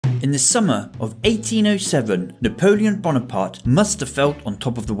In the summer of 1807, Napoleon Bonaparte must have felt on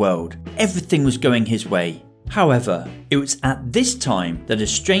top of the world. Everything was going his way. However, it was at this time that a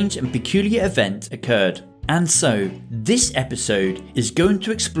strange and peculiar event occurred. And so, this episode is going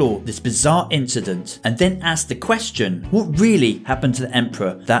to explore this bizarre incident and then ask the question, what really happened to the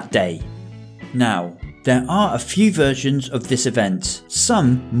Emperor that day? Now, there are a few versions of this event,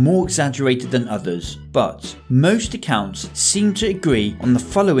 some more exaggerated than others, but most accounts seem to agree on the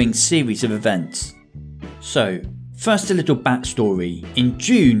following series of events. So, first a little backstory. In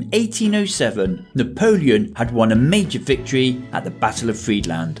June 1807, Napoleon had won a major victory at the Battle of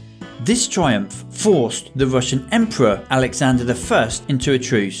Friedland. This triumph forced the Russian Emperor Alexander I into a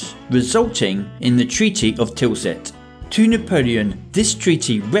truce, resulting in the Treaty of Tilsit. To Napoleon, this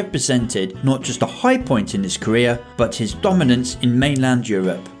treaty represented not just a high point in his career, but his dominance in mainland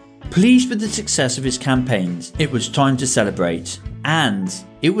Europe. Pleased with the success of his campaigns, it was time to celebrate, and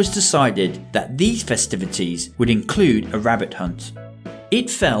it was decided that these festivities would include a rabbit hunt. It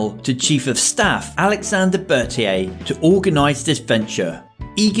fell to Chief of Staff Alexander Berthier to organise this venture.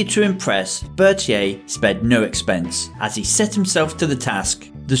 Eager to impress, Berthier spared no expense as he set himself to the task.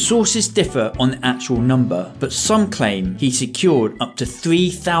 The sources differ on the actual number, but some claim he secured up to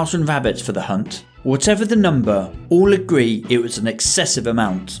 3,000 rabbits for the hunt. Whatever the number, all agree it was an excessive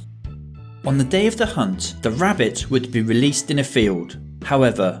amount. On the day of the hunt, the rabbits would be released in a field.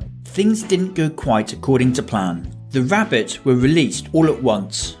 However, things didn't go quite according to plan. The rabbits were released all at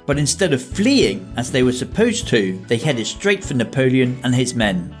once, but instead of fleeing as they were supposed to, they headed straight for Napoleon and his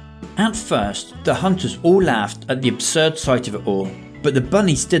men. At first, the hunters all laughed at the absurd sight of it all, but the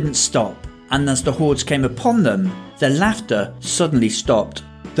bunnies didn't stop, and as the hordes came upon them, their laughter suddenly stopped.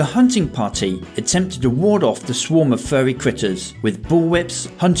 The hunting party attempted to ward off the swarm of furry critters with bullwhips,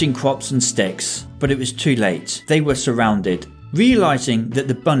 hunting crops and sticks, but it was too late. They were surrounded. Realising that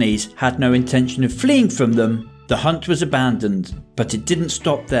the bunnies had no intention of fleeing from them, the hunt was abandoned, but it didn't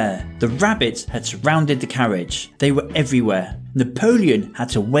stop there. The rabbits had surrounded the carriage. They were everywhere. Napoleon had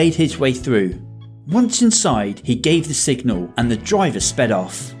to wade his way through. Once inside, he gave the signal and the driver sped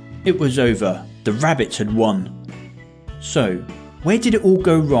off. It was over. The rabbits had won. So, where did it all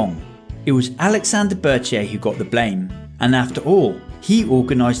go wrong? It was Alexander Berthier who got the blame. And after all, he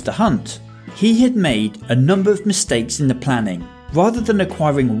organised the hunt. He had made a number of mistakes in the planning. Rather than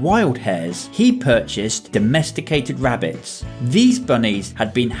acquiring wild hares, he purchased domesticated rabbits. These bunnies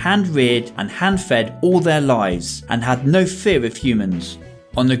had been hand-reared and hand-fed all their lives and had no fear of humans.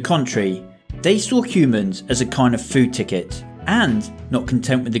 On the contrary, they saw humans as a kind of food ticket. And, not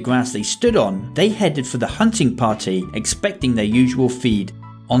content with the grass they stood on, they headed for the hunting party expecting their usual feed.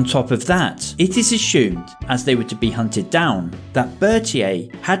 On top of that, it is assumed, as they were to be hunted down, that Berthier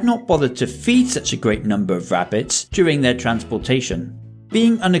had not bothered to feed such a great number of rabbits during their transportation.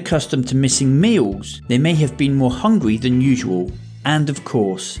 Being unaccustomed to missing meals, they may have been more hungry than usual, and of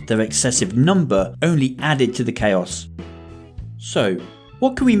course, their excessive number only added to the chaos. So,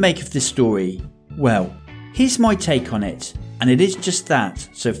 what can we make of this story? Well, here's my take on it, and it is just that,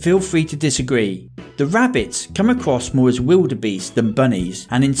 so feel free to disagree. The rabbits come across more as wildebeest than bunnies,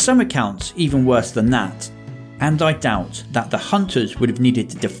 and in some accounts even worse than that. And I doubt that the hunters would have needed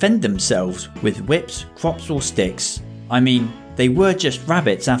to defend themselves with whips, crops or sticks. I mean, they were just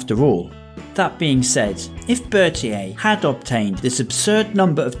rabbits after all. That being said, if Berthier had obtained this absurd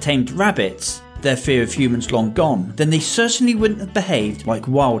number of tamed rabbits, their fear of humans long gone, then they certainly wouldn't have behaved like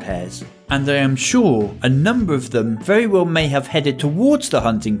wild hares. And I am sure a number of them very well may have headed towards the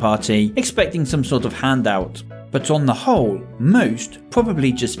hunting party expecting some sort of handout. But on the whole, most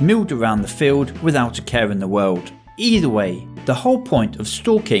probably just milled around the field without a care in the world. Either way, the whole point of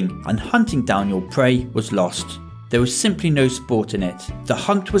stalking and hunting down your prey was lost. There was simply no sport in it. The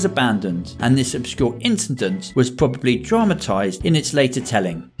hunt was abandoned, and this obscure incident was probably dramatised in its later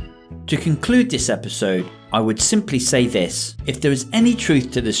telling. To conclude this episode, I would simply say this: if there is any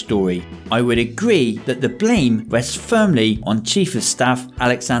truth to this story, I would agree that the blame rests firmly on Chief of Staff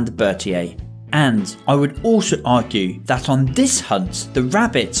Alexander Berthier. And I would also argue that on this hunt, the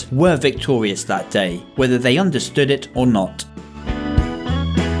rabbits were victorious that day, whether they understood it or not.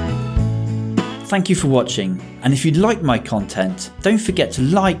 Thank you for watching, and if you like my content, don't forget to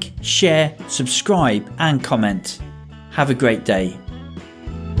like, share, subscribe and comment. Have a great day.